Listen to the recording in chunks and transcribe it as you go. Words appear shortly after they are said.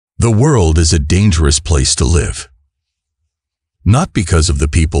The world is a dangerous place to live. Not because of the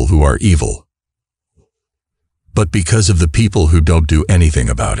people who are evil, but because of the people who don't do anything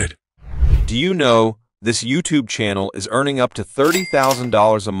about it. Do you know this YouTube channel is earning up to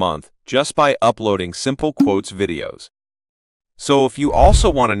 $30,000 a month just by uploading simple quotes videos? So if you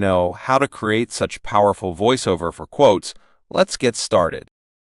also want to know how to create such powerful voiceover for quotes, let's get started.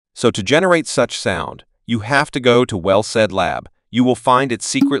 So to generate such sound, you have to go to Well Said Lab. You will find its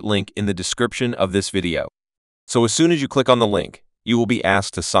secret link in the description of this video. So as soon as you click on the link, you will be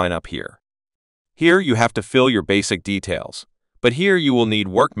asked to sign up here. Here you have to fill your basic details, but here you will need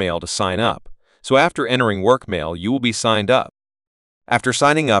work mail to sign up. So after entering work mail, you will be signed up. After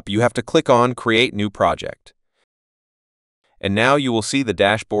signing up, you have to click on Create New Project. And now you will see the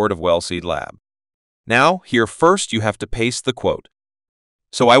dashboard of Well Said Lab. Now, here first you have to paste the quote.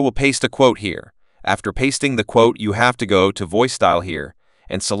 So I will paste a quote here. After pasting the quote, you have to go to Voice Style here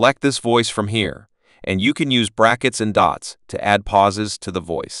and select this voice from here. And you can use brackets and dots to add pauses to the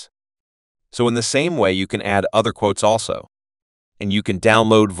voice. So in the same way, you can add other quotes also. And you can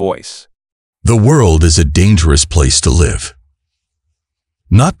download voice. The world is a dangerous place to live.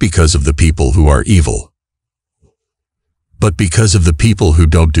 Not because of the people who are evil, but because of the people who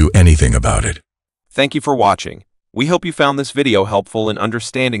don't do anything about it. Thank you for watching. We hope you found this video helpful in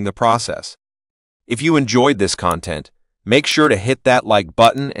understanding the process. If you enjoyed this content, make sure to hit that like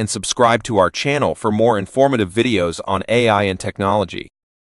button and subscribe to our channel for more informative videos on AI and technology.